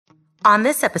On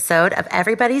this episode of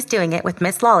Everybody's Doing It with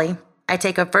Miss Lolly, I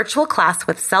take a virtual class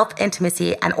with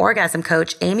self-intimacy and orgasm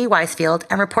coach Amy Weissfeld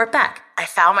and report back. I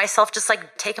found myself just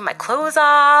taking my clothes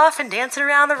off and dancing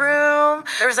around the room.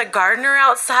 There was a gardener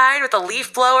outside with a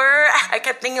leaf blower. I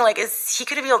kept thinking is he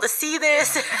going to be able to see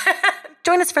this?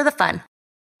 Join us for the fun.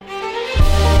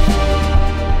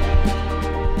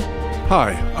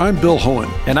 Hi, I'm Bill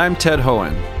Hohen. And I'm Ted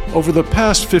Hohen. Over the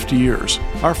past 50 years,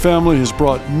 our family has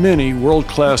brought many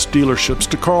world-class dealerships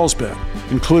to Carlsbad,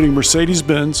 including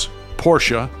Mercedes-Benz,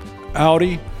 Porsche,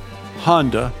 Audi,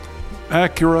 Honda,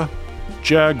 Acura,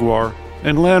 Jaguar,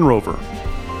 and Land Rover.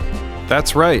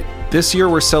 That's right. This year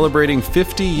we're celebrating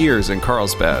 50 years in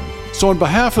Carlsbad. So on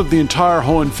behalf of the entire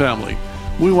Hohen family,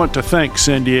 we want to thank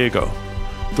San Diego.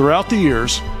 Throughout the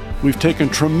years, we've taken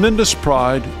tremendous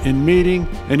pride in meeting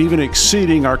and even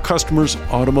exceeding our customers'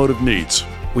 automotive needs.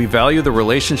 We value the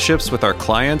relationships with our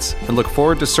clients and look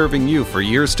forward to serving you for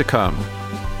years to come.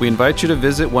 We invite you to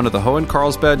visit one of the Hohen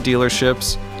Carlsbad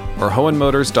dealerships or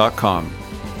hohenmotors.com.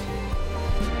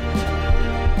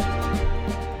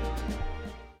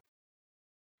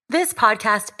 This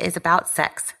podcast is about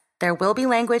sex. There will be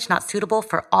language not suitable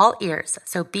for all ears,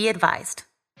 so be advised.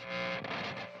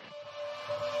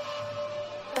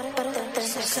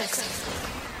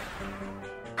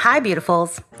 Hi,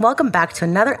 beautifuls. Welcome back to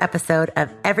another episode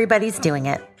of Everybody's Doing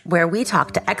It, where we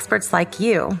talk to experts like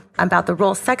you about the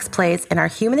role sex plays in our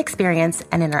human experience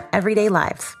and in our everyday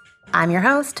lives. I'm your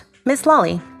host, Miss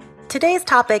Lolly. Today's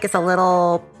topic is a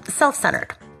little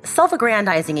self-centered,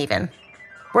 self-aggrandizing even.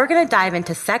 We're going to dive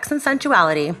into sex and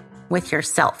sensuality with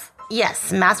yourself.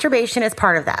 Yes, masturbation is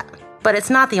part of that, but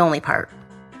it's not the only part.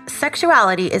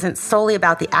 Sexuality isn't solely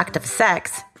about the act of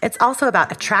sex. It's also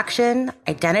about attraction,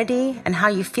 identity, and how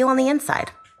you feel on the inside.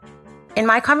 In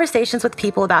my conversations with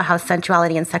people about how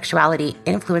sensuality and sexuality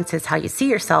influences how you see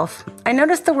yourself, I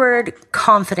noticed the word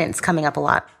confidence coming up a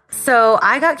lot. So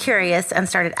I got curious and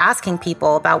started asking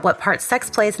people about what part sex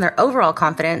plays in their overall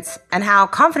confidence and how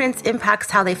confidence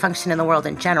impacts how they function in the world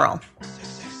in general.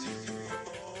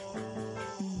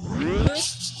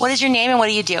 What is your name and what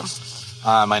do you do?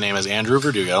 My name is Andrew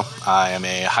Verdugo. I am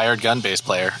a hired gun bass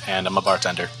player, and I'm a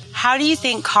bartender. How do you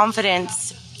think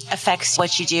confidence affects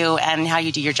what you do and how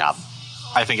you do your job?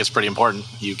 I think it's pretty important.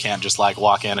 You can't just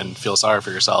walk in and feel sorry for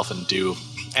yourself and do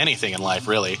anything in life,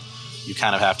 really. You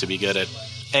kind of have to be good at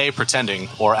pretending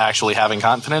or actually having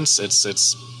confidence.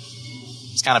 It's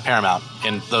kind of paramount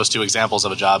in those two examples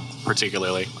of a job,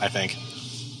 particularly, I think.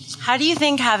 How do you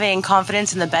think having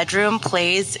confidence in the bedroom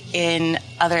plays in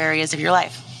other areas of your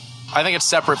life? I think it's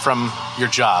separate from your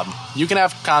job. You can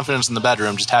have confidence in the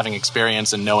bedroom, just having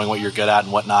experience and knowing what you're good at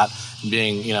and whatnot, and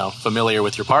being, familiar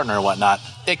with your partner and whatnot.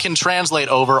 It can translate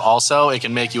over also. It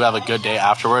can make you have a good day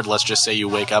afterward. Let's just say you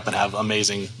wake up and have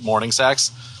amazing morning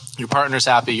sex. Your partner's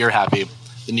happy, you're happy.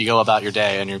 Then you go about your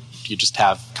day and you just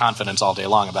have confidence all day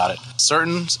long about it.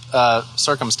 Certain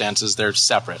circumstances, they're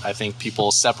separate. I think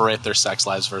people separate their sex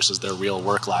lives versus their real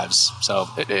work lives. So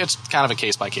it's kind of a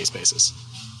case-by-case basis.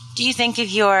 Do you think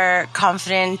if you're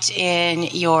confident in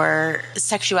your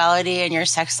sexuality and your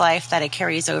sex life that it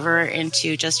carries over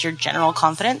into just your general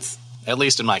confidence? At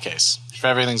least in my case. If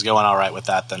everything's going all right with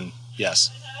that, then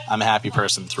yes. I'm a happy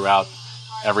person throughout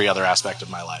every other aspect of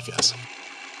my life, yes.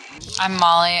 I'm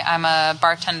Molly. I'm a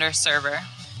bartender server.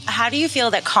 How do you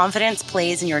feel that confidence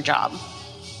plays in your job?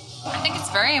 I think it's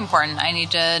very important. I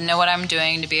need to know what I'm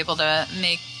doing to be able to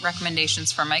make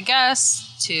recommendations for my guests,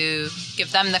 to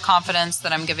give them the confidence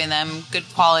that I'm giving them good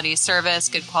quality service,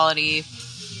 good quality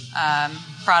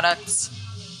products.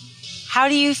 How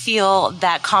do you feel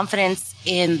that confidence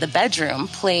in the bedroom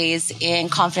plays in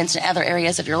confidence in other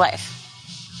areas of your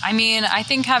life? I mean, I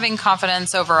think having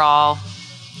confidence overall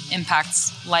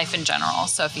impacts life in general.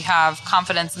 So if you have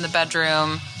confidence in the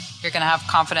bedroom, you're going to have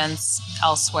confidence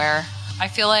elsewhere. I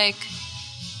feel like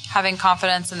having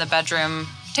confidence in the bedroom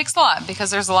takes a lot because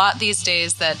there's a lot these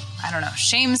days that,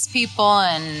 shames people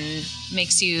and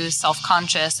makes you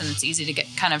self-conscious, and it's easy to get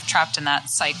kind of trapped in that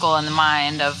cycle in the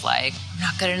mind of I'm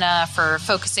not good enough, or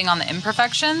focusing on the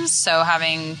imperfections. So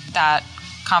having that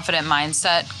confident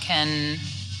mindset can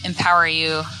empower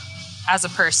you as a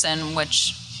person,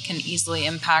 which can easily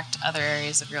impact other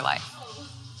areas of your life.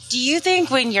 Do you think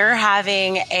when you're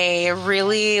having a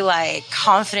really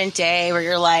confident day where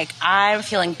you're I'm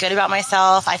feeling good about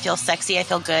myself, I feel sexy, I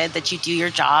feel good, that you do your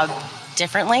job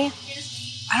differently?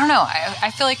 I don't know.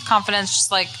 I feel like confidence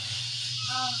just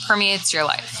permeates your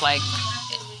life.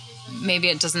 Maybe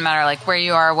it doesn't matter where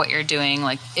you are, what you're doing.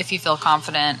 If you feel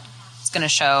confident, it's going to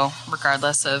show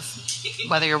regardless of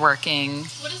whether you're working,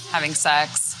 having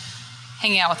sex,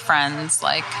 hanging out with friends.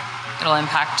 it'll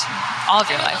impact all of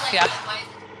your life. Yeah.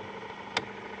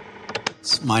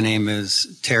 My name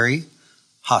is Terry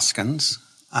Hoskins.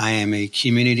 I am a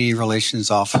Community Relations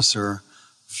Officer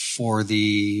for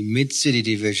the Mid-City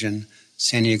Division,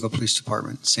 San Diego Police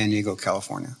Department, San Diego,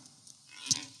 California.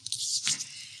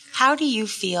 How do you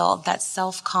feel that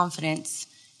self-confidence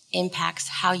impacts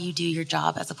how you do your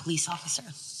job as a police officer?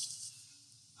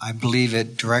 I believe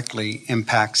it directly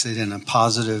impacts it in a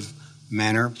positive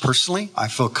manner. Personally, I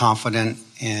feel confident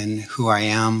in who I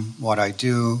am, what I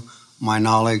do, my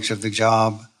knowledge of the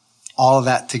job. All of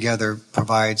that together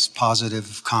provides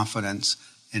positive confidence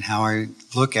in how I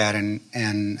look at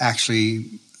and actually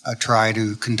try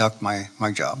to conduct my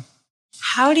job.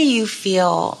 How do you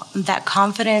feel that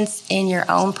confidence in your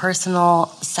own personal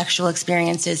sexual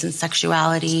experiences and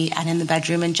sexuality and in the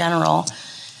bedroom in general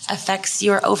affects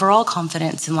your overall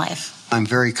confidence in life? I'm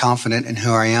very confident in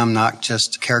who I am, not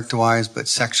just character-wise, but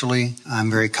sexually. I'm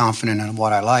very confident in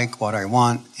what I like, what I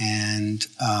want, and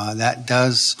that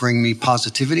does bring me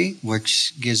positivity,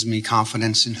 which gives me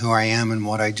confidence in who I am and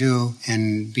what I do,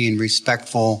 and being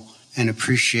respectful and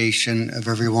appreciation of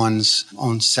everyone's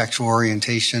own sexual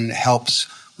orientation helps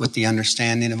with the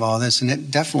understanding of all this, and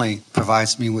it definitely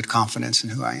provides me with confidence in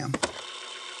who I am.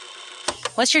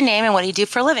 What's your name and what do you do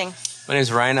for a living? My name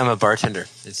is Ryan. I'm a bartender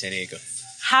in San Diego.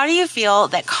 How do you feel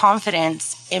that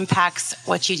confidence impacts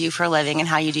what you do for a living and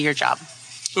how you do your job?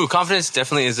 Ooh, confidence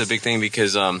definitely is a big thing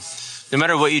because no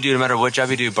matter what you do, no matter what job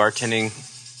you do, bartending,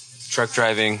 truck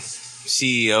driving,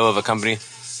 CEO of a company,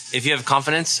 if you have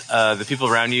confidence, the people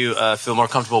around you feel more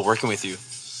comfortable working with you.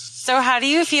 So how do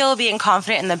you feel being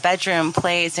confident in the bedroom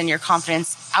plays in your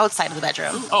confidence outside of the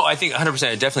bedroom? Oh, I think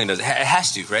 100% it definitely does. It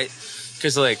has to, right?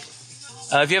 Because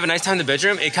if you have a nice time in the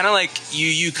bedroom, it kind of like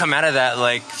you come out of that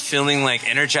like feeling like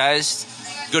energized.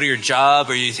 You go to your job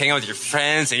or you hang out with your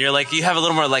friends and you're like, you have a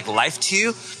little more like life to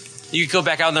you. You go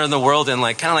back out there in the world and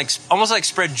like kind of like almost like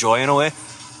spread joy in a way.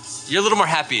 You're a little more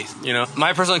happy, you know.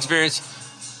 My personal experience,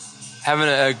 having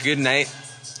a good night,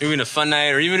 even a fun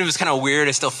night, or even if it's kind of weird,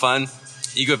 it's still fun.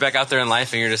 You go back out there in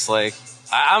life and you're just like,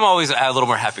 I'm always a little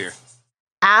more happier.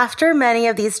 After many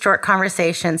of these short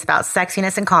conversations about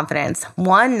sexiness and confidence,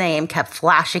 one name kept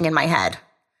flashing in my head.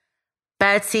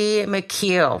 Betsy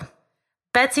McCue.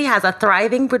 Betsy has a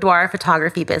thriving boudoir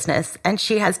photography business, and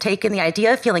she has taken the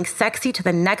idea of feeling sexy to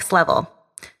the next level.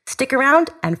 Stick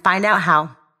around and find out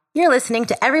how. You're listening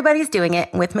to Everybody's Doing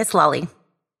It with Miss Lully.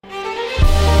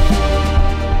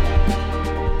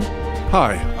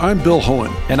 Hi, I'm Bill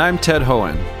Hohen. And I'm Ted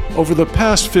Hohen. Over the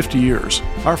past 50 years,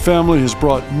 our family has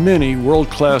brought many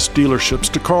world-class dealerships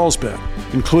to Carlsbad,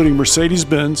 including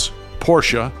Mercedes-Benz,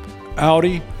 Porsche,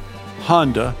 Audi,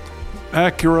 Honda,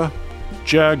 Acura,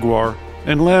 Jaguar,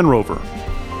 and Land Rover.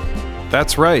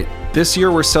 That's right. This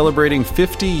year we're celebrating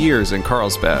 50 years in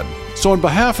Carlsbad. So on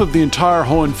behalf of the entire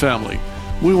Hohen family,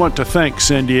 we want to thank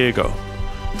San Diego.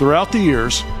 Throughout the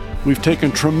years, we've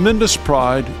taken tremendous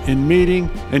pride in meeting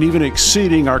and even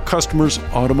exceeding our customers'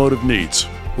 automotive needs.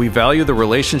 We value the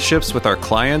relationships with our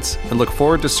clients and look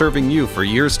forward to serving you for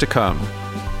years to come.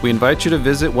 We invite you to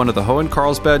visit one of the Hohen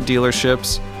Carlsbad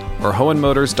dealerships or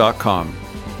hohenmotors.com.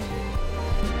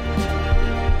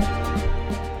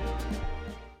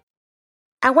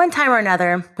 At one time or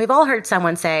another, we've all heard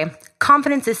someone say,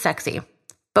 confidence is sexy.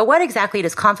 But what exactly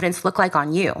does confidence look like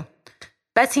on you?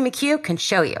 Betsy McCue can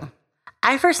show you.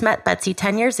 I first met Betsy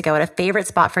 10 years ago at a favorite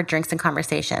spot for drinks and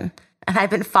conversation, and I've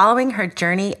been following her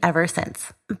journey ever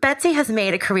since. Betsy has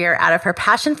made a career out of her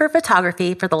passion for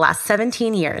photography for the last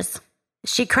 17 years.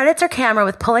 She credits her camera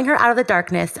with pulling her out of the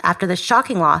darkness after the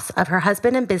shocking loss of her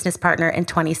husband and business partner in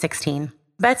 2016.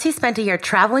 Betsy spent a year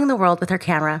traveling the world with her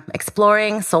camera,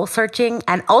 exploring, soul-searching,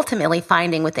 and ultimately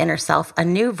finding within herself a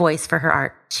new voice for her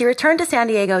art. She returned to San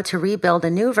Diego to rebuild a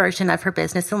new version of her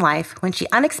business and life when she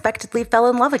unexpectedly fell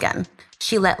in love again.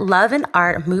 She let love and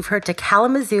art move her to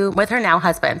Kalamazoo with her now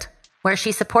husband, where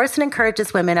she supports and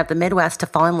encourages women of the Midwest to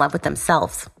fall in love with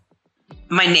themselves.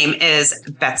 My name is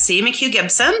Betsy McCue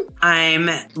Gibson. I'm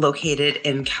located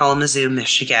in Kalamazoo,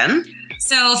 Michigan.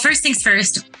 So first things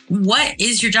first, what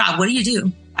is your job? What do you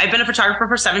do? I've been a photographer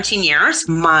for 17 years.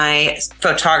 My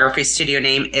photography studio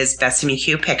name is Betsy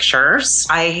McCue Pictures.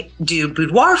 I do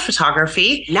boudoir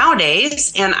photography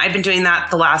nowadays, and I've been doing that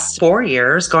the last 4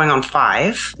 years, going on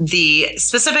 5. The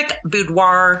specific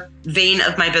boudoir vein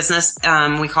of my business,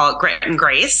 we call it Grit and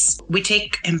Grace. We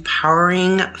take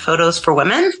empowering photos for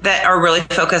women that are really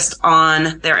focused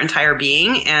on their entire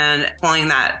being and pulling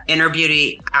that inner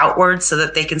beauty outward so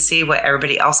that they can see what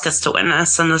everybody else gets to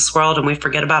witness in this world and we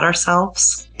forget about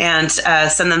ourselves, and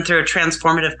send them through a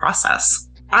transformative process.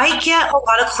 I get a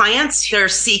lot of clients who are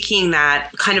seeking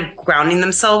that kind of grounding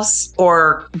themselves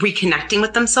or reconnecting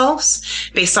with themselves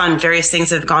based on various things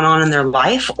that have gone on in their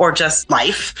life or just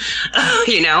life.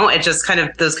 It just kind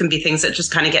of, those can be things that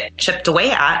just kind of get chipped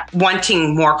away at.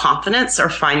 Wanting more confidence or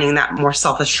finding that more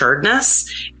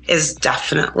self-assuredness is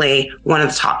definitely one of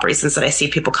the top reasons that I see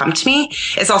people come to me.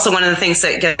 It's also one of the things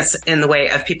that gets in the way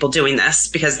of people doing this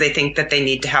because they think that they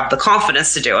need to have the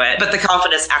confidence to do it. But the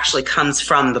confidence actually comes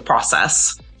from the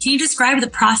process. Can you describe the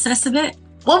process of it?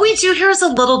 What we do here is a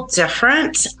little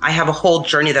different. I have a whole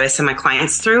journey that I send my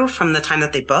clients through from the time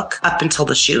that they book up until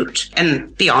the shoot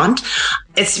and beyond.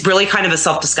 It's really kind of a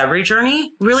self-discovery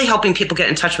journey, really helping people get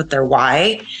in touch with their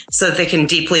why so that they can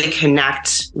deeply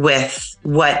connect with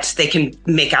what they can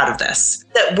make out of this.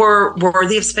 That we're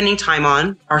worthy of spending time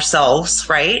on ourselves,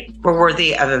 right? We're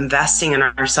worthy of investing in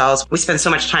ourselves. We spend so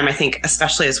much time, I think,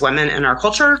 especially as women in our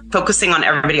culture, focusing on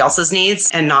everybody else's needs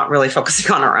and not really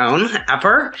focusing on our own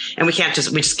ever. And we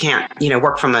just can't,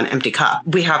 work from an empty cup.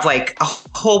 We have like a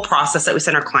whole process that we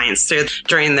send our clients through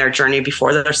during their journey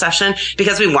before their session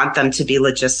because we want them to be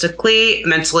logistically,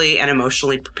 mentally, and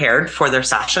emotionally prepared for their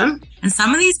session. And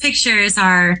some of these pictures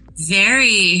are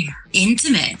very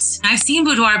intimate. I've seen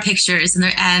boudoir pictures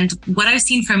and what I've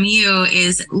seen from you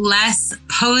is less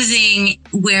posing,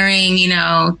 wearing,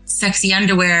 sexy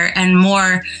underwear and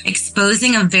more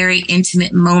exposing a very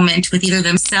intimate moment with either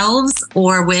themselves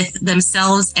or with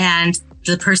themselves and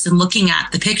the person looking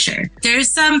at the picture.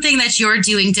 There's something that you're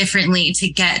doing differently to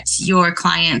get your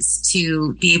clients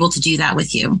to be able to do that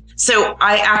with you. So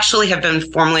I actually have been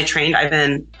formally trained. I've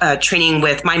been training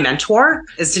with my mentor,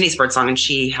 is Denise Birdsong, and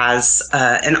she has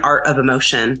an art of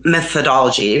emotion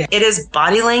methodology. It is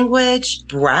body language,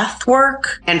 breath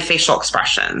work, and facial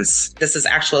expressions. This is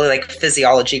actually like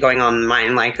physiology going on in the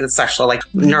mind. Like it's actually like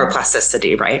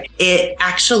neuroplasticity, right? It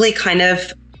actually kind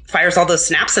of fires all those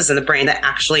synapses in the brain that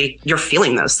actually you're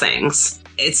feeling those things.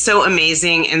 It's so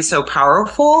amazing and so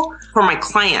powerful for my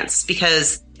clients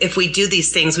because if we do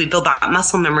these things, we build that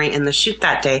muscle memory in the shoot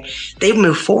that day, they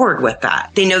move forward with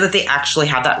that. They know that they actually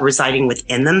have that residing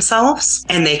within themselves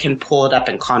and they can pull it up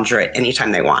and conjure it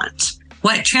anytime they want.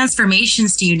 What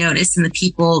transformations do you notice in the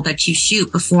people that you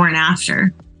shoot before and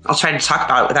after? I'll try to talk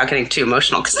about it without getting too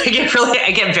emotional because I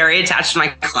get very attached to my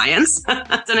clients.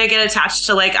 Then I get attached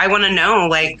to I want to know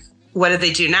what do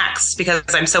they do next because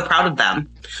I'm so proud of them.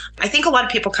 I think a lot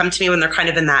of people come to me when they're kind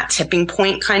of in that tipping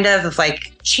point kind of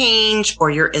change or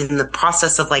you're in the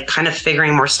process of kind of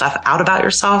figuring more stuff out about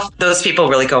yourself. Those people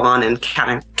really go on and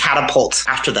kind of catapult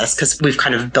after this because we've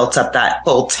kind of built up that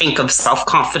whole tank of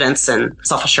self-confidence and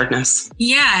self-assuredness.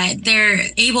 Yeah, they're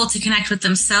able to connect with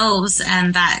themselves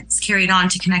and that's carried on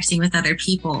to connecting with other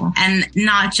people and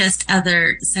not just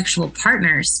other sexual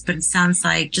partners, but it sounds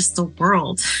like just the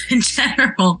world in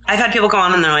general. I've had people go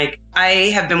on and they're like, I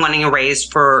have been wanting a raise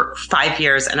for 5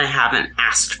 years and I haven't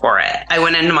asked for it. I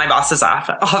went into my boss's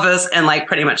office and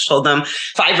pretty much told them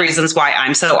 5 reasons why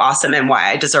I'm so awesome and why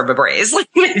I deserve a raise. I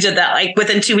did that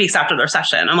within 2 weeks after their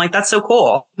session. I'm like, that's so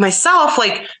cool. Myself,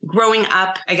 growing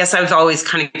up, I guess I was always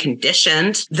kind of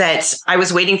conditioned that I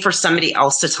was waiting for somebody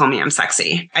else to tell me I'm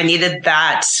sexy. I needed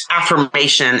that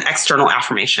affirmation, external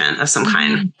affirmation of some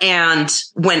kind. And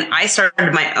when I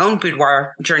started my own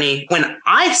boudoir journey, when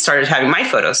I started having my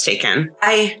photos taken,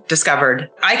 I discovered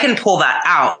I can pull that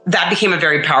out. That became a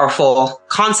very powerful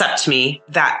concept to me,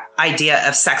 that idea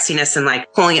of sexiness and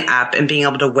pulling it up and being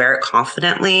able to wear it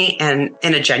confidently and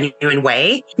in a genuine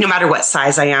way, no matter what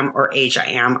size I am or age I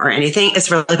am or anything. It's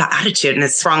really about attitude and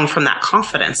it's sprung from that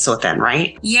confidence within,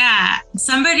 right? Yeah.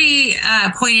 Somebody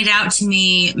pointed out to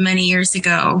me many years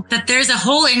ago that there's a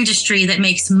whole industry that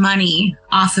makes money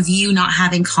off of you not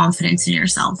having confidence in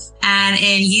yourself and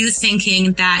in you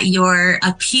thinking that your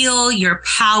appeal, your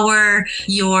power,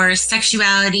 your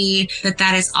sexuality,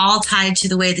 that is all tied to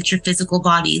the way that your physical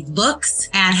body looks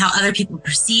and how other people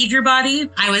perceive your body.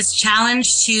 I was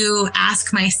challenged to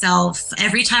ask myself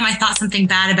every time I thought something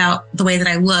bad about the way that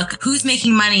I look, who's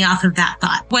making money off of that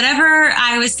thought? Whatever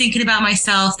I was thinking about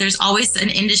myself, there's always an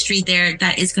industry there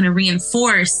that is going to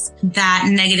reinforce that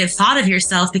negative thought of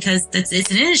yourself because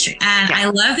it's an industry. And I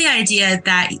love the idea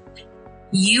that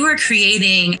you are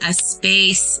creating a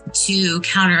space to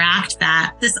counteract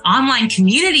that. This online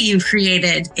community you've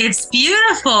created, it's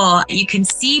beautiful. You can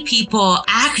see people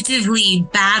actively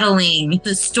battling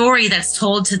the story that's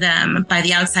told to them by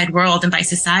the outside world and by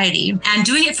society and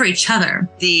doing it for each other.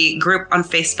 The group on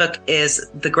Facebook is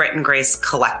the Grit and Grace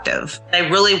Collective. I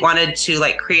really wanted to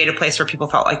create a place where people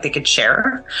felt like they could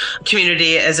share.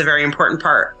 Community is a very important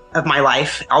part of my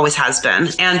life, always has been.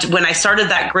 And when I started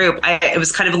that group, it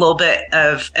was kind of a little bit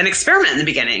of an experiment in the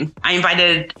beginning. I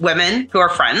invited women who are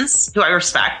friends, who I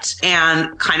respect,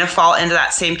 and kind of fall into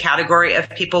that same category of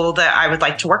people that I would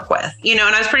like to work with. And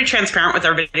I was pretty transparent with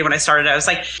everybody when I started. I was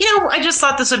like, I just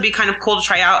thought this would be kind of cool to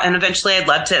try out. And eventually I'd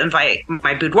love to invite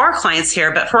my boudoir clients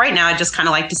here. But for right now, I just kind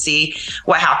of like to see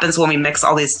what happens when we mix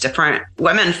all these different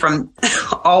women from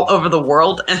all over the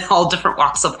world and all different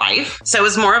walks of life. So it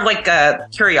was more of like a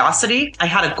curiosity. I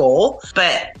had a goal,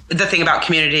 but the thing about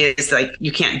community is like,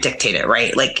 you can't dictate it,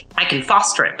 right? Like I can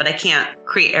foster it, but I can't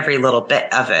create every little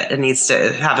bit of it. It needs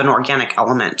to have an organic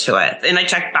element to it. And I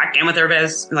checked back in with everybody. I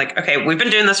was like, okay, we've been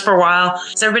doing this for a while.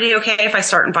 Is everybody okay if I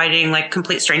start inviting like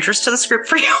complete strangers to this group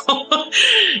for you?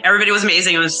 Everybody was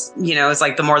amazing. It was, it's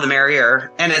like the more the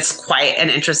merrier. And it's quite an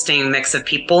interesting mix of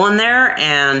people in there.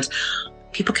 And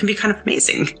people can be kind of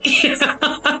amazing. They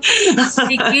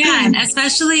can,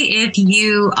 especially if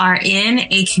you are in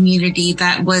a community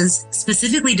that was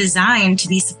specifically designed to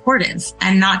be supportive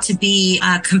and not to be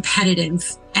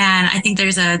competitive. And I think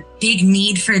there's a big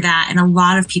need for that in a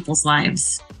lot of people's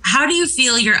lives. How do you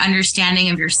feel your understanding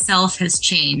of yourself has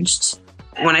changed?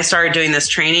 When I started doing this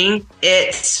training,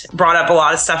 it brought up a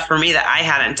lot of stuff for me that I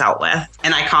hadn't dealt with.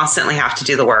 And I constantly have to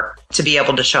do the work to be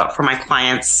able to show up for my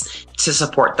clients, to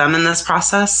support them in this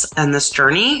process and this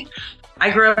journey. I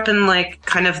grew up in like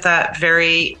kind of that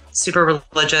very super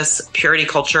religious purity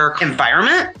culture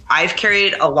environment. I've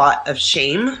carried a lot of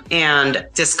shame and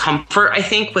discomfort, I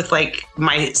think, with like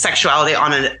my sexuality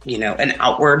on an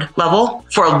outward level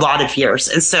for a lot of years.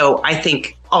 And so I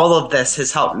think all of this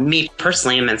has helped me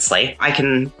personally immensely. I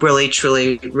can really,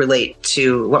 truly relate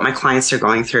to what my clients are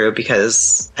going through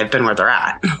because I've been where they're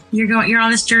at. You're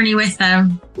on this journey with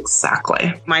them.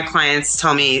 Exactly. My clients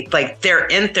tell me like they're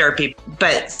in therapy,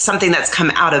 but something that's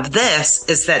come out of this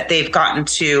is that they've gotten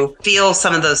to feel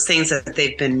some of those things that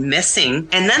they've been missing.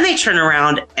 And then they turn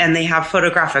around and they have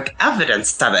photographic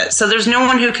evidence of it. So there's no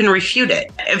one who can refute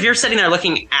it. If you're sitting there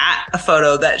looking at a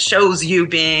photo that shows you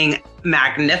being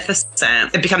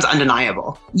magnificent, it becomes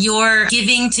undeniable. You're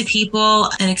giving to people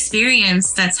an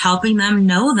experience that's helping them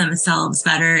know themselves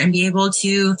better and be able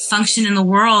to function in the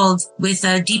world with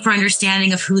a deeper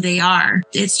understanding of who they are.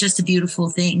 It's just a beautiful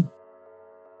thing.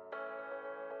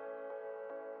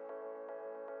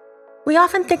 We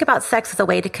often think about sex as a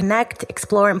way to connect,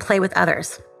 explore, and play with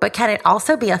others. But can it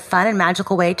also be a fun and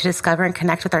magical way to discover and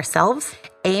connect with ourselves?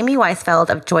 Amy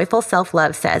Weissfeld of Joyful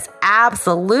Self-Love says,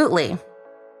 absolutely.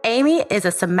 Amy is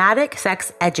a somatic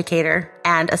sex educator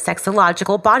and a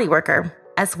sexological body worker,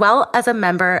 as well as a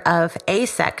member of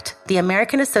ASECT, the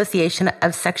American Association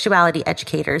of Sexuality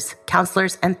Educators,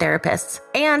 Counselors, and Therapists.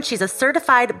 And she's a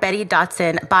certified Betty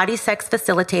Dodson body sex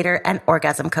facilitator and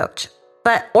orgasm coach.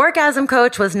 But orgasm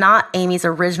coach was not Amy's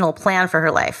original plan for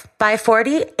her life. By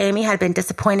 40, Amy had been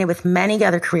disappointed with many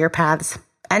other career paths,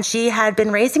 and she had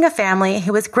been raising a family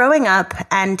who was growing up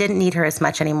and didn't need her as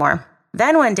much anymore.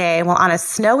 Then one day, while on a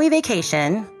snowy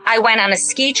vacation, I went on a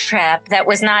ski trip that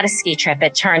was not a ski trip.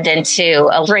 It turned into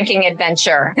a drinking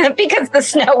adventure because the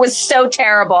snow was so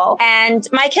terrible. And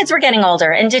my kids were getting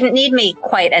older and didn't need me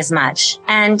quite as much.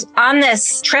 And on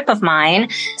this trip of mine,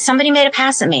 somebody made a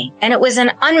pass at me, and it was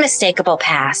an unmistakable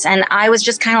pass. And I was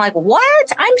just kind of like,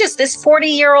 what? I'm just this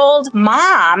 40-year-old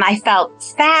mom. I felt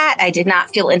fat. I did not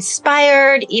feel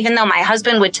inspired, even though my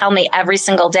husband would tell me every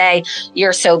single day,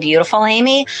 you're so beautiful,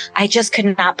 Amy. I just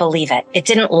could not believe it. It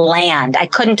didn't land. I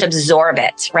couldn't absorb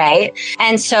it, right?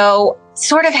 And so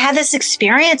sort of had this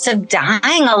experience of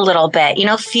dying a little bit,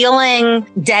 feeling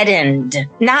deadened,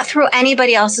 not through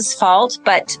anybody else's fault,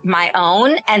 but my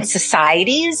own and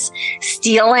society's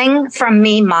stealing from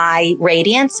me my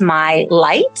radiance, my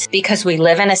light, because we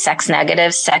live in a sex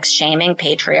negative, sex shaming,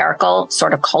 patriarchal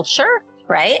sort of culture.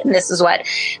 Right? And this is what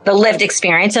the lived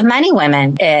experience of many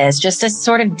women is, just a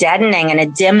sort of deadening and a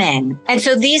dimming. And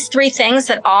so these three things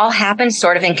that all happened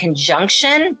sort of in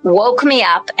conjunction woke me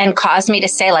up and caused me to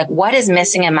say, like, what is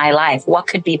missing in my life? What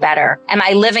could be better? Am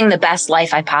I living the best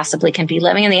life I possibly can be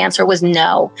living? And the answer was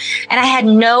no. And I had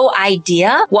no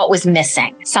idea what was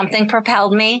missing. Something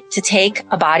propelled me to take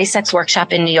a body sex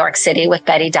workshop in New York City with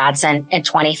Betty Dodson in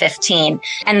 2015.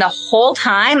 And the whole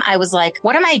time I was like,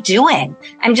 what am I doing?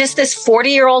 I'm just this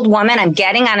 40-year-old woman. I'm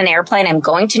getting on an airplane. I'm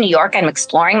going to New York. I'm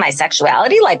exploring my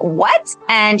sexuality. Like, what?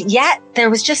 And yet there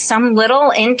was just some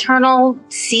little internal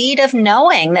seed of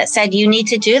knowing that said, you need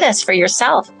to do this for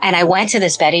yourself. And I went to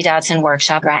this Betty Dodson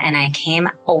workshop, and I came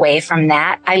away from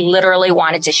that. I literally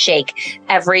wanted to shake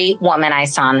every woman I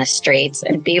saw on the streets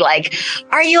and be like,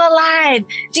 are you alive?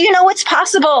 Do you know what's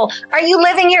possible? Are you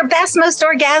living your best, most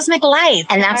orgasmic life?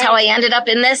 And that's how I ended up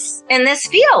in this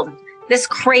field. this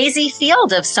crazy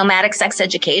field of somatic sex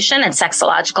education and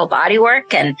sexological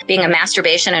bodywork and being a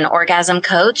masturbation and orgasm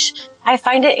coach. I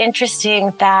find it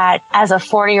interesting that as a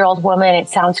 40-year-old woman, it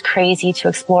sounds crazy to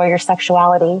explore your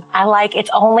sexuality. It's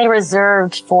only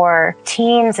reserved for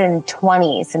teens and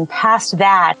 20s. And past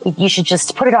that, you should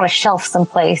just put it on a shelf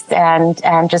someplace and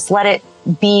just let it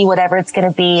be whatever it's going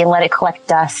to be and let it collect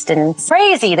dust. And it's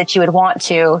crazy that you would want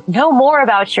to know more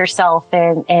about yourself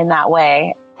in that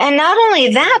way. And not only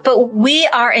that, but we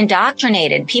are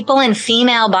indoctrinated. People in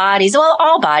female bodies, well,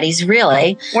 all bodies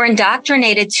really, we're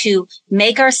indoctrinated to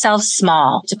make ourselves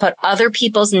small, to put other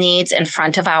people's needs in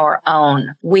front of our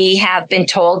own. We have been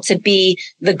told to be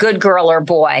the good girl or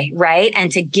boy, right?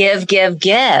 And to give,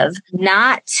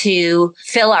 not to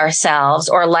fill ourselves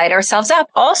or light ourselves up.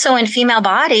 Also in female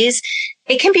bodies,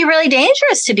 it can be really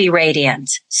dangerous to be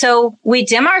radiant. So we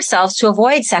dim ourselves to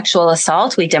avoid sexual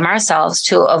assault. We dim ourselves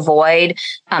to avoid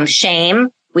shame.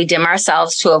 We dim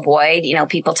ourselves to avoid,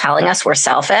 people telling us we're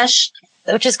selfish.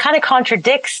 Which is kind of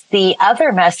contradicts the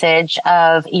other message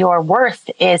of your worth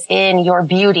is in your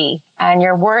beauty and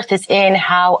your worth is in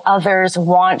how others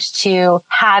want to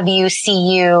have you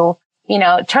see you.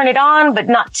 Turn it on, but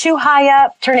not too high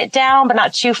up. Turn it down, but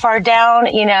not too far down,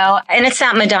 And it's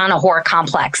that Madonna whore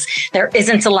complex. There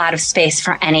isn't a lot of space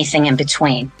for anything in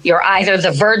between. You're either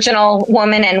the virginal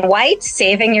woman in white,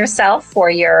 saving yourself for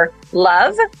your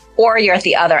love, or you're at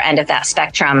the other end of that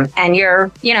spectrum and you're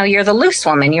the loose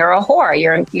woman. You're a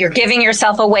whore. You're giving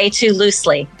yourself away too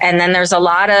loosely. And then there's a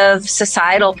lot of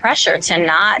societal pressure to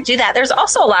not do that. There's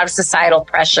also a lot of societal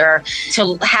pressure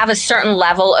to have a certain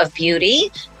level of beauty,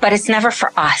 but it's never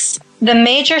for us. The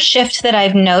major shift that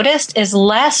I've noticed is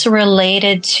less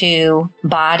related to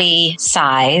body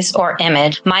size or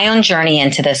image. My own journey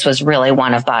into this was really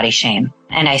one of body shame.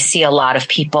 And I see a lot of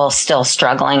people still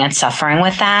struggling and suffering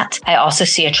with that. I also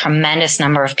see a tremendous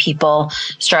number of people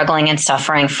struggling and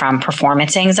suffering from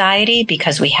performance anxiety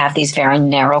because we have these very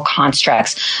narrow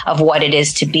constructs of what it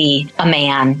is to be a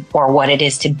man or what it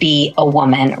is to be a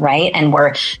woman, right? And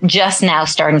we're just now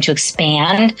starting to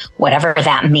expand whatever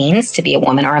that means to be a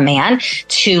woman or a man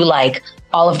to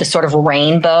all of the sort of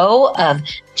rainbow of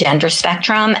gender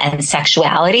spectrum and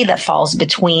sexuality that falls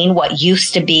between what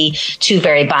used to be two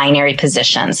very binary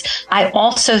positions. I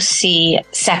also see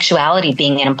sexuality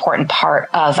being an important part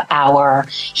of our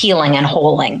healing and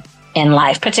holing in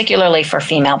life, particularly for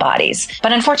female bodies.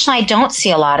 But unfortunately, I don't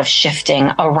see a lot of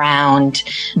shifting around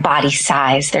body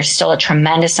size. There's still a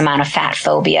tremendous amount of fat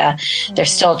phobia.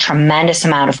 There's still a tremendous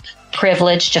amount of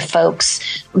privilege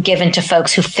given to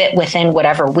folks who fit within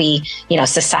whatever we,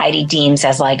 society deems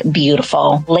as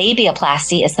beautiful.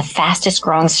 Labiaplasty is the fastest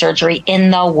growing surgery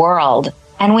in the world.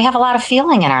 And we have a lot of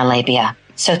feeling in our labia.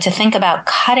 So to think about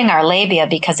cutting our labia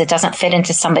because it doesn't fit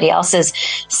into somebody else's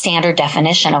standard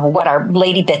definition of what our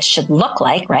lady bits should look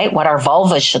like, right? What our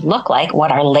vulvas should look like,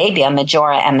 what our labia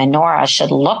majora and minora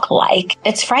should look like.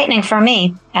 It's frightening for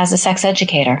me as a sex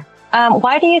educator.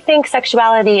 Why do you think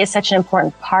sexuality is such an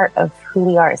important part of who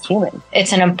we are as humans?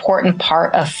 It's an important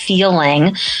part of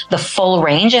feeling the full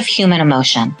range of human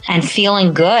emotion and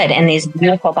feeling good in these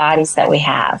beautiful bodies that we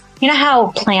have. You know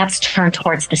how plants turn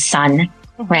towards the sun,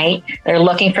 right? They're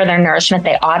looking for their nourishment.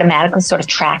 They automatically sort of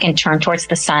track and turn towards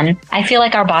the sun. I feel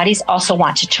like our bodies also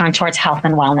want to turn towards health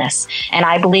and wellness. And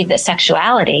I believe that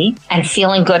sexuality and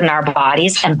feeling good in our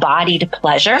bodies, embodied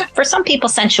pleasure, for some people,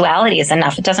 sensuality is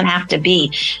enough. It doesn't have to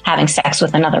be having sex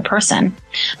with another person.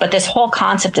 But this whole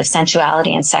concept of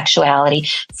sensuality and sexuality,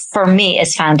 for me,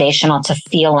 is foundational to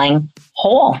feeling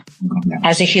whole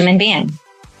as a human being.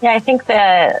 Yeah, I think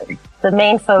the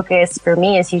main focus for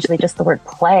me is usually just the word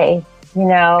play.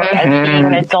 As being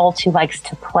an adult who likes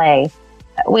to play.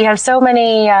 We have so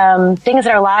many things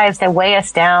in our lives that weigh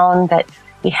us down, that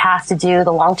we have to do,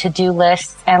 the long to-do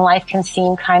lists, and life can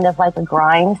seem kind of like a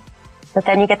grind. But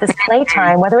then you get this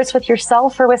playtime, whether it's with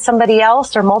yourself or with somebody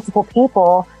else or multiple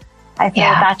people. I feel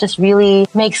that just really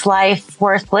makes life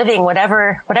worth living,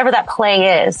 whatever that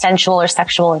play is, sensual or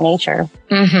sexual in nature.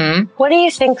 Mm-hmm. What do you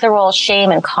think the role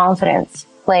shame and confidence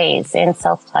plays in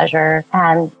self-pleasure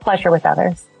and pleasure with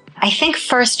others? I think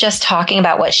first just talking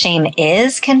about what shame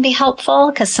is can be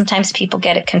helpful because sometimes people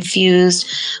get it confused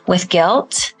with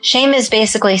guilt. Shame is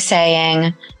basically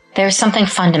saying there's something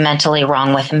fundamentally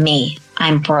wrong with me.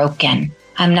 I'm broken.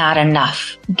 I'm not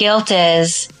enough. Guilt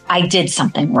is I did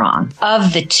something wrong.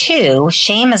 Of the two,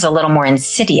 shame is a little more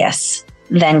insidious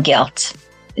than guilt.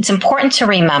 It's important to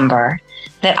remember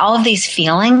that all of these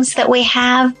feelings that we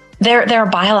have, there are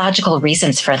biological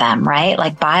reasons for them, right?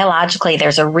 Like biologically,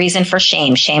 there's a reason for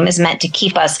shame. Shame is meant to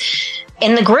keep us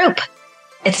in the group.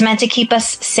 It's meant to keep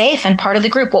us safe and part of the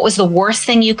group. What was the worst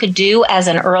thing you could do as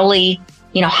an early,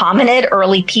 hominid,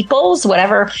 early peoples,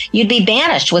 whatever? You'd be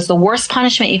banished was the worst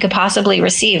punishment you could possibly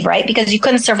receive, right? Because you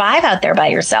couldn't survive out there by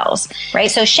yourselves, right?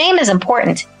 So shame is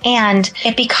important, and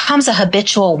it becomes a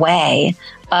habitual way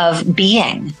of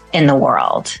being in the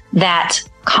world that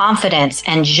confidence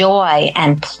and joy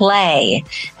and play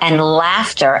and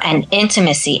laughter and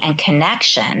intimacy and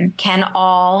connection can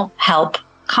all help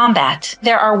combat.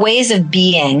 There are ways of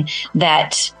being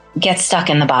that get stuck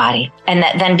in the body and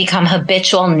that then become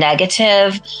habitual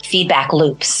negative feedback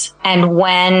loops. And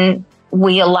when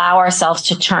we allow ourselves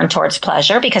to turn towards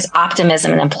pleasure, because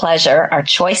optimism and pleasure are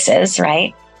choices,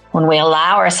 right? When we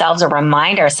allow ourselves or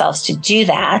remind ourselves to do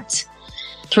that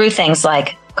through things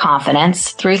like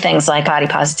confidence, through things like body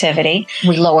positivity,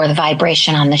 we lower the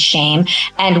vibration on the shame,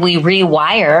 and we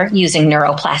rewire using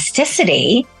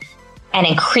neuroplasticity and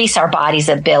increase our body's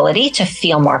ability to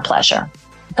feel more pleasure.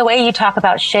 The way you talk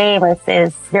about shame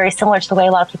is very similar to the way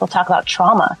a lot of people talk about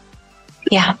trauma.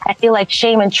 Yeah. I feel like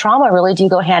shame and trauma really do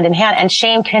go hand in hand, and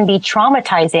shame can be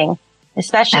traumatizing,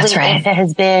 especially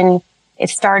if it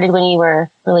started when you were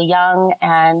really young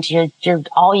and you're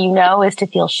all you know is to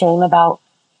feel shame about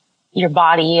your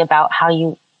body, about how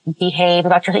you behave,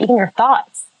 about even your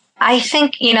thoughts. I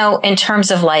think, in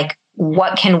terms of like,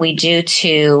 what can we do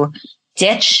to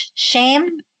ditch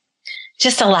shame?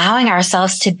 Just allowing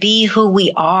ourselves to be who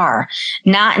we are,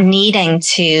 not needing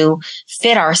to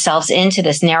fit ourselves into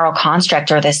this narrow construct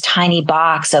or this tiny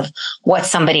box of what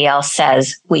somebody else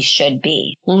says we should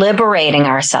be. Liberating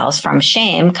ourselves from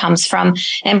shame comes from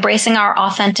embracing our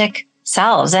authentic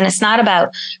selves. And it's not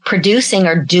about producing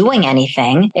or doing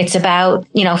anything. It's about,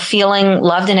 feeling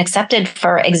loved and accepted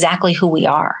for exactly who we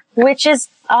are. Which is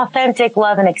authentic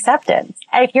love and acceptance.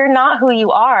 If you're not who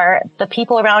you are, the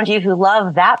people around you who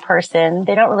love that person,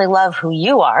 they don't really love who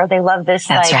you are. They love this,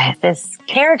 this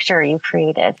character you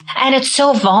created. And it's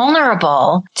so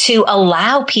vulnerable to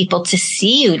allow people to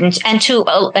see you and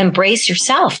to embrace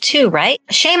yourself too, right?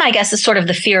 Shame, I guess, is sort of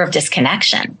the fear of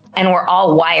disconnection. And we're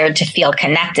all wired to feel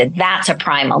connected. That's a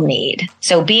primal need.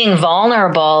 So being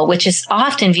vulnerable, which is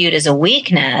often viewed as a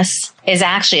weakness, is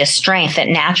actually a strength that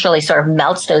naturally sort of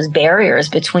melts those barriers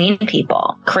between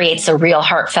people, creates a real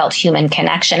heartfelt human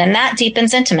connection. And that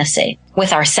deepens intimacy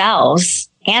with ourselves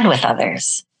and with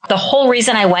others. The whole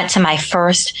reason I went to my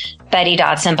first Betty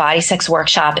Dodson Body Sex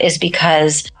workshop is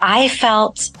because I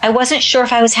wasn't sure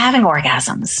if I was having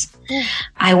orgasms.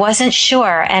 I wasn't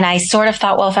sure. And I sort of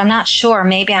thought, well, if I'm not sure,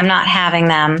 maybe I'm not having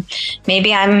them.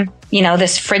 Maybe I'm,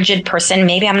 this frigid person.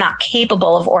 Maybe I'm not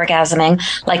capable of orgasming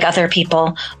like other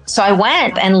people. So I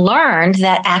went and learned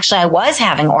that actually I was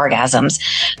having orgasms,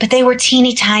 but they were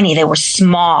teeny tiny. They were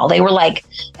small. They were like,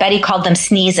 Betty called them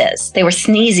sneezes. They were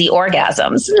sneezy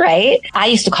orgasms, right? I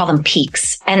used to call them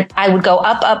peaks. And I would go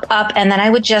up, up, up, and then I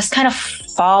would just kind of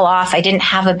fall off. I didn't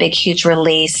have a big, huge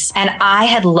release. And I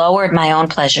had lowered my own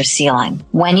pleasure ceiling.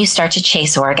 When you start to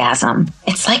chase orgasm,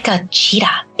 it's like a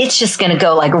cheetah. It's just going to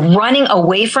go like running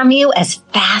away from you as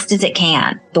fast as it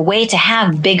can. The way to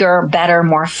have bigger, better,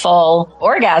 more full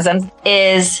orgasms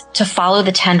is to follow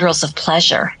the tendrils of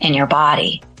pleasure in your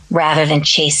body rather than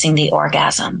chasing the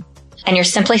orgasm. And you're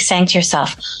simply saying to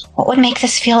yourself, what would make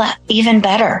this feel even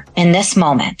better in this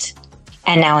moment?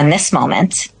 And now in this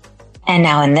moment? And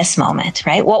now in this moment,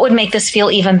 right? What would make this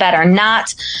feel even better?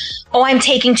 Not, oh, I'm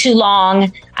taking too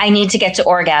long. I need to get to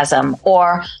orgasm.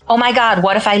 Or, oh my God,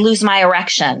 what if I lose my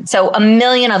erection? So a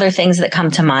million other things that come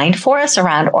to mind for us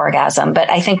around orgasm. But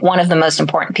I think one of the most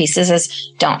important pieces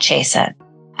is don't chase it.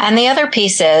 And the other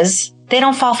piece is they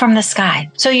don't fall from the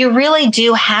sky. So you really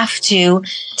do have to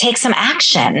take some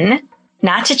action,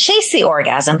 not to chase the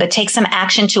orgasm, but take some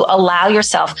action to allow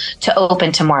yourself to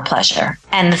open to more pleasure.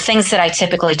 And the things that I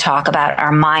typically talk about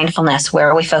are mindfulness. Where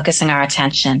are we focusing our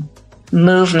attention?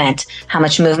 Movement. How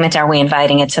much movement are we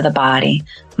inviting into the body?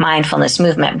 Mindfulness,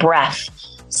 movement, breath,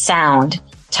 sound,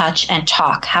 touch, and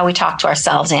talk. How we talk to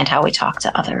ourselves and how we talk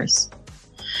to others.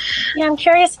 Yeah, I'm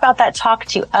curious about that talk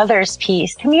to others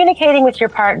piece. Communicating with your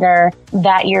partner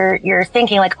that you're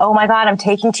thinking like, oh my God, I'm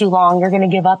taking too long. You're going to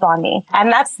give up on me.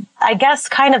 And that's, I guess,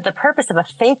 kind of the purpose of a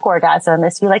fake orgasm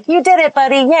is to be like, you did it,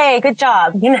 buddy. Yay. Good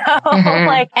job. Mm-hmm.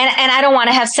 Like, and I don't want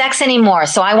to have sex anymore.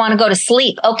 So I want to go to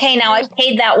sleep. Okay. Now I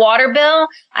paid that water bill.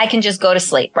 I can just go to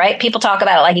sleep, right? People talk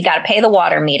about it like you got to pay the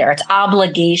water meter. It's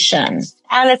obligation.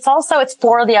 And it's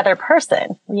for the other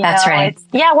person. That's right.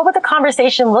 What would the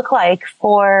conversation look like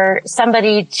for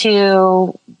somebody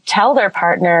to tell their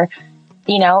partner,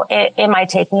 it might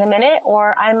take me a minute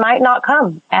or I might not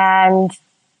come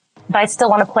but I still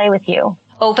want to play with you?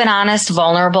 open, honest,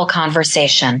 vulnerable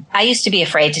conversation. I used to be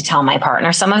afraid to tell my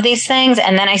partner some of these things.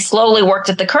 And then I slowly worked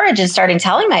up the courage and started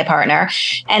telling my partner.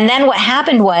 And then what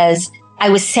happened was I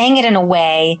was saying it in a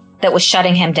way that was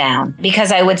shutting him down,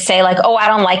 because I would say like, oh, I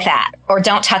don't like that, or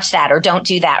don't touch that, or don't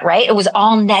do that, right? It was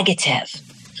all negative.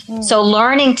 So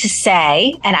learning to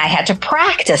say, and I had to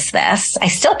practice this, I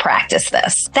still practice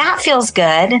this, that feels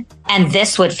good, and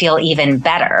this would feel even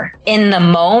better in the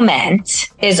moment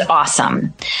is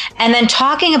awesome. And then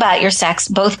talking about your sex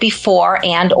both before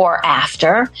and or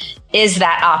after is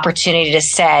that opportunity to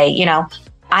say, you know,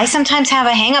 I sometimes have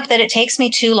a hang up that it takes me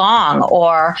too long,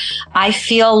 or I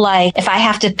feel like if I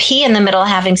have to pee in the middle of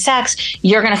having sex,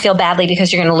 you're going to feel badly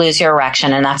because you're going to lose your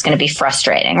erection, and that's going to be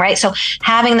frustrating, right? So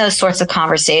having those sorts of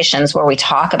conversations where we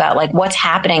talk about like what's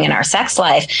happening in our sex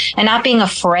life and not being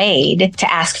afraid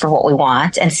to ask for what we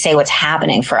want and say what's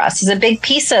happening for us is a big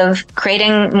piece of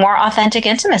creating more authentic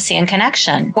intimacy and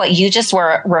connection. What you just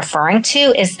were referring to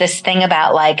is this thing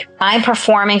about like, I'm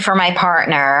performing for my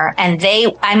partner, and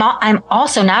I'm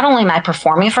also not only am I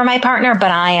performing for my partner,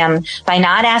 but I am, by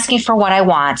not asking for what I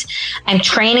want, I'm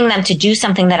training them to do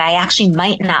something that I actually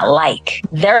might not like.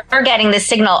 They're getting the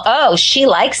signal, oh, she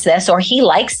likes this or he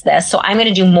likes this, so I'm going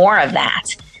to do more of that.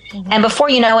 Mm-hmm. And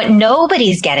before you know it,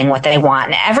 nobody's getting what they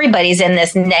want. And everybody's in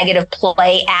this negative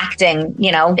play acting,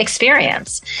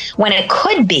 experience, when it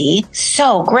could be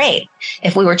so great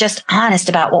if we were just honest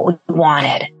about what we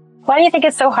wanted. Why do you think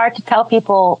it's so hard to tell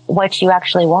people what you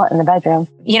actually want in the bedroom?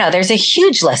 There's a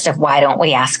huge list of why don't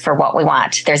we ask for what we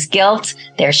want. There's guilt,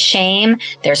 there's shame,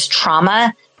 there's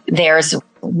trauma, there's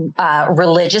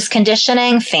religious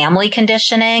conditioning, family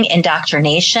conditioning,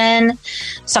 indoctrination.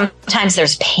 Sometimes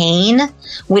there's pain.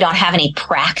 We don't have any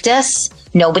practice.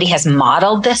 Nobody has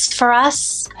modeled this for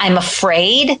us. I'm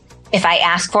afraid. If I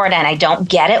ask for it and I don't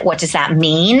get it, what does that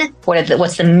mean?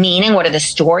 What's the meaning? What are the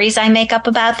stories I make up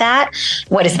about that?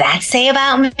 What does that say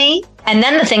about me? And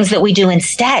then the things that we do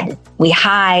instead. We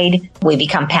hide. We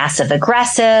become passive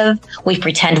aggressive. We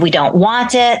pretend we don't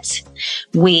want it.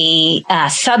 We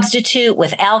substitute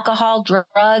with alcohol,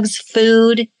 drugs,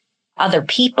 food, other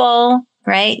people,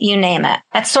 right? You name it.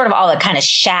 That's sort of all the kind of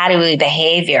shadowy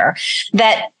behavior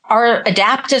that are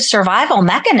adaptive survival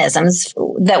mechanisms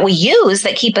that we use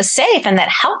that keep us safe and that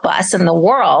help us in the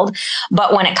world.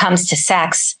 But when it comes to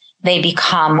sex, they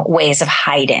become ways of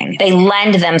hiding. They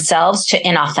lend themselves to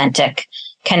inauthentic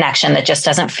connection that just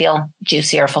doesn't feel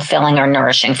juicy or fulfilling or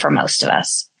nourishing for most of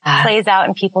us. Plays out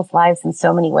in people's lives in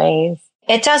so many ways.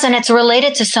 It does, and it's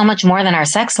related to so much more than our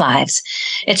sex lives.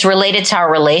 It's related to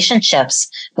our relationships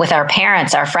with our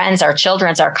parents, our friends, our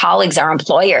children, our colleagues, our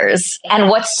employers. And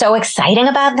what's so exciting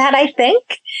about that, I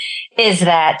think, is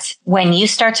that when you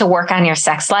start to work on your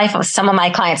sex life, some of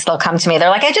my clients, they'll come to me, they're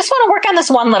like, I just want to work on this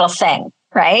one little thing.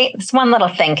 Right? This one little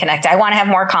thing connect. I want to have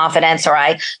more confidence, or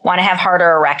I want to have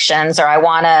harder erections, or I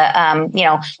want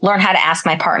to, learn how to ask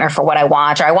my partner for what I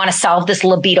want, or I want to solve this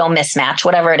libido mismatch,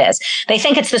 whatever it is. They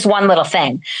think it's this one little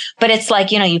thing, but it's like,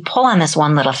 you pull on this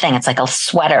one little thing. It's like a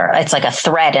sweater. It's like a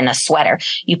thread in a sweater.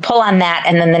 You pull on that.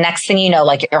 And then the next thing you know,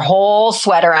 like your whole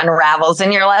sweater unravels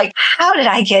and you're like, how did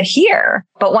I get here?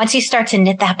 But once you start to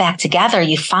knit that back together,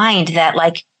 you find that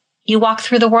like you walk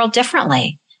through the world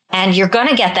differently. And you're going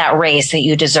to get that raise that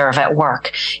you deserve at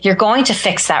work. You're going to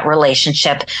fix that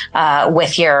relationship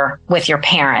with your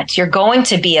parent. You're going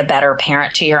to be a better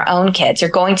parent to your own kids. You're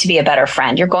going to be a better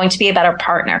friend. You're going to be a better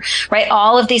partner, right?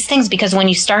 All of these things, because when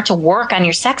you start to work on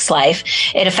your sex life,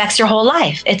 it affects your whole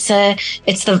life. It's a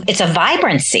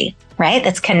vibrancy, right?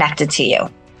 That's connected to you.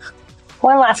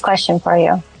 One last question for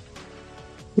you.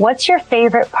 What's your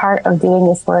favorite part of doing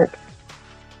this work?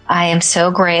 I am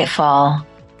so grateful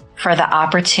for the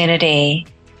opportunity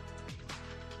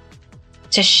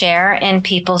to share in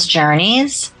people's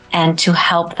journeys and to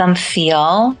help them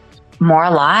feel more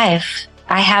alive.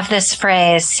 I have this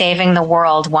phrase, saving the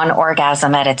world one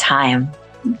orgasm at a time,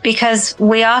 because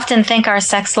we often think our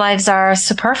sex lives are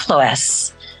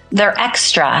superfluous. They're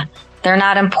extra. They're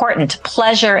not important.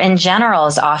 Pleasure in general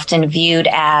is often viewed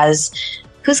as,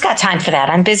 who's got time for that?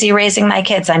 I'm busy raising my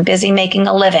kids. I'm busy making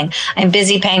a living. I'm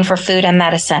busy paying for food and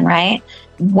medicine, right?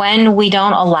 When we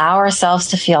don't allow ourselves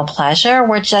to feel pleasure,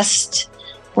 we're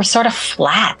sort of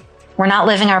flat. We're not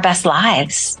living our best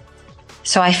lives.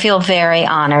 So I feel very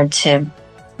honored to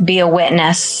be a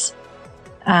witness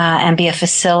and be a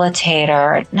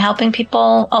facilitator, helping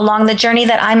people along the journey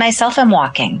that I myself am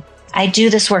walking. I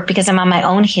do this work because I'm on my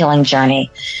own healing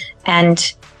journey,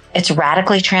 and it's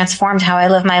radically transformed how I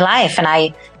live my life. And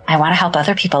I want to help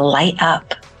other people light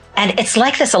up And it's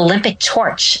like this Olympic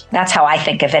torch. That's how I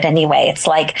think of it anyway. It's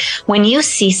like when you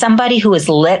see somebody who is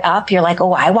lit up, you're like,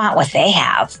 oh, I want what they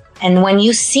have. And when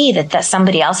you see that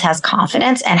somebody else has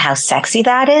confidence and how sexy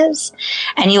that is,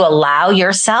 and you allow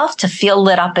yourself to feel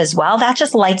lit up as well, that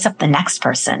just lights up the next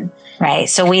person, right?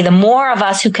 So the more of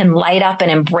us who can light up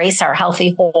and embrace our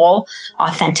healthy, whole,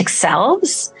 authentic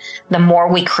selves, the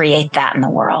more we create that in the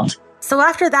world. So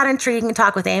after that intriguing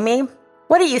talk with Amy,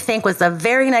 what do you think was the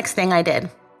very next thing I did?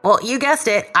 Well, you guessed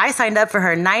it. I signed up for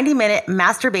her 90-minute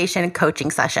masturbation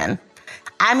coaching session.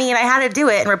 I mean, I had to do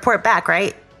it and report back,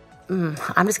 right?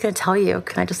 I'm just going to tell you.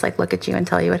 Can I just look at you and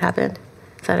tell you what happened?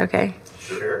 Is that okay?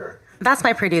 Sure. That's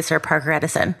my producer, Parker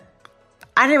Edison.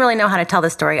 I didn't really know how to tell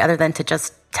this story other than to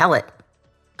just tell it.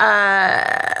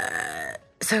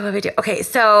 So what did we do? Okay,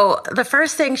 so the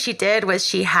first thing she did was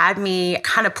she had me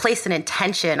kind of place an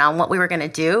intention on what we were going to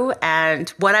do and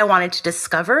what I wanted to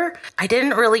discover. I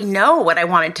didn't really know what I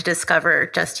wanted to discover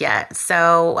just yet.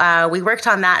 So we worked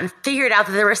on that and figured out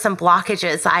that there were some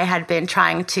blockages I had been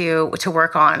trying to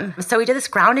work on. So we did this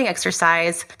grounding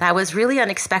exercise that was really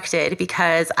unexpected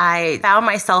because I found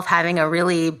myself having a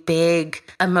really big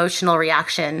emotional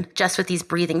reaction just with these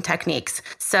breathing techniques.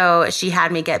 So she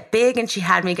had me get big and she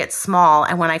had me get small.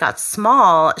 And when I got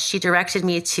small, she directed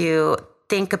me to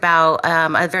think about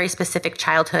a very specific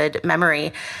childhood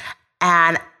memory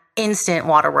and instant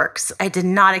waterworks. I did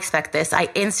not expect this. I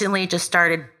instantly just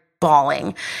started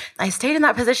bawling. I stayed in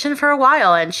that position for a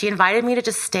while and she invited me to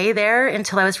just stay there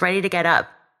until I was ready to get up.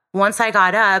 Once I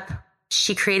got up,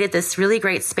 she created this really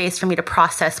great space for me to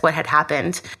process what had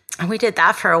happened. And we did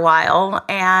that for a while.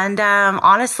 And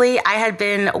honestly, I had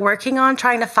been working on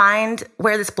trying to find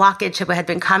where this blockage had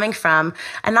been coming from,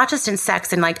 and not just in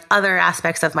sex and other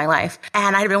aspects of my life.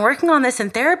 And I had been working on this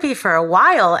in therapy for a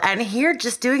while, and here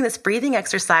just doing this breathing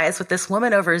exercise with this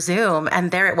woman over Zoom. And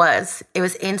there it was. It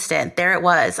was instant. There it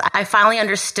was. I finally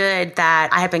understood that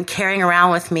I had been carrying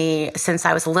around with me since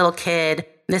I was a little kid,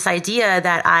 this idea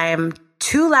that I'm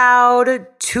too loud,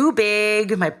 too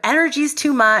big, my energy's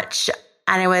too much.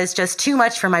 And it was just too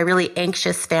much for my really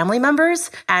anxious family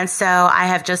members. And so I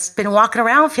have just been walking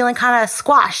around feeling kind of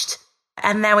squashed.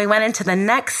 And then we went into the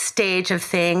next stage of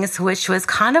things, which was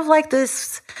kind of like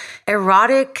this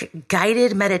erotic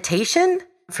guided meditation.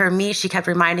 For me, she kept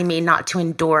reminding me not to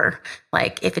endure.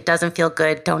 If it doesn't feel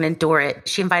good, don't endure it.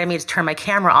 She invited me to turn my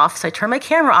camera off. So I turned my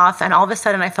camera off and all of a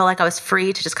sudden I felt like I was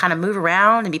free to just kind of move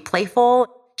around and be playful.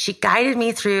 She guided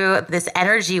me through this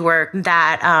energy work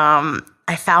that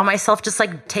I found myself just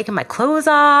taking my clothes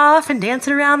off and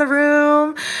dancing around the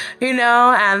room,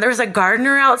 and there was a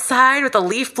gardener outside with a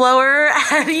leaf blower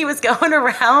and he was going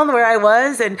around where I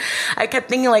was. And I kept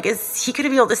thinking is he going to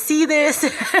be able to see this?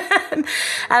 And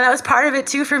that was part of it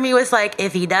too for me was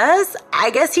if he does,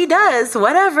 I guess he does,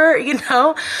 whatever,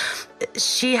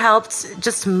 She helped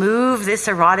just move this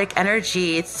erotic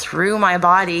energy through my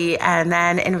body and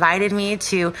then invited me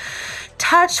to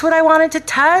touch what I wanted to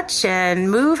touch and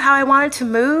move how I wanted to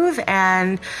move.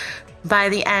 And by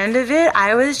the end of it,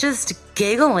 I was just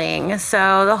giggling.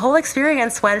 So the whole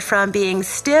experience went from being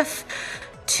stiff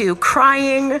to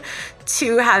crying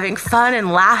to having fun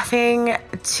and laughing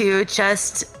to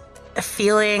just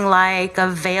feeling like a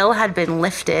veil had been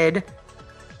lifted.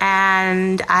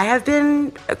 And I have been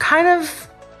kind of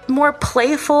more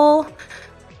playful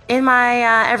in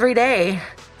my everyday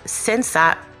since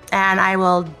that. And I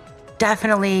will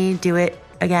definitely do it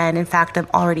again. In fact, I'm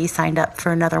already signed up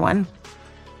for another one.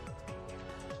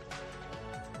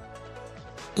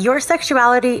 Your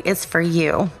sexuality is for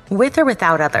you, with or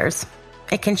without others.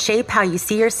 It can shape how you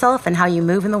see yourself and how you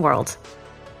move in the world.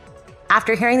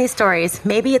 After hearing these stories,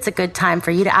 maybe it's a good time for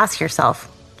you to ask yourself,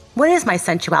 what is my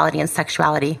sensuality and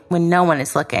sexuality when no one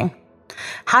is looking?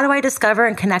 How do I discover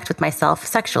and connect with myself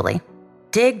sexually?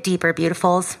 Dig deeper,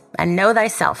 beautifuls, and know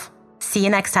thyself. See you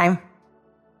next time.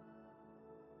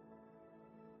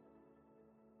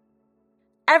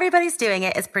 Everybody's Doing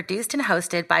It is produced and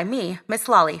hosted by me, Miss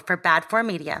Lolly, for Bad Form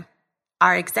Media.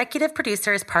 Our executive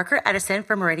producer is Parker Edison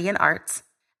for Meridian Arts,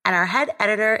 and our head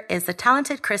editor is the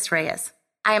talented Chris Reyes.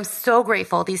 I am so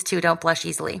grateful these two don't blush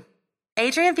easily.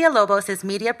 Adrian Villalobos is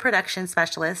Media Production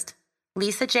Specialist,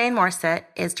 Lisa Jane Morset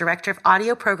is Director of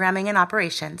Audio Programming and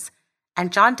Operations,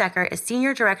 and John Decker is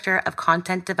Senior Director of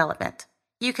Content Development.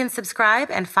 You can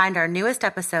subscribe and find our newest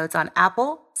episodes on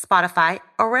Apple, Spotify,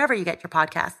 or wherever you get your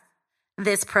podcasts.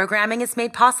 This programming is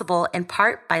made possible in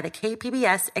part by the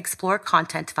KPBS Explore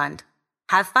Content Fund.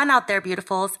 Have fun out there,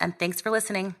 beautifuls, and thanks for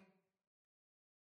listening.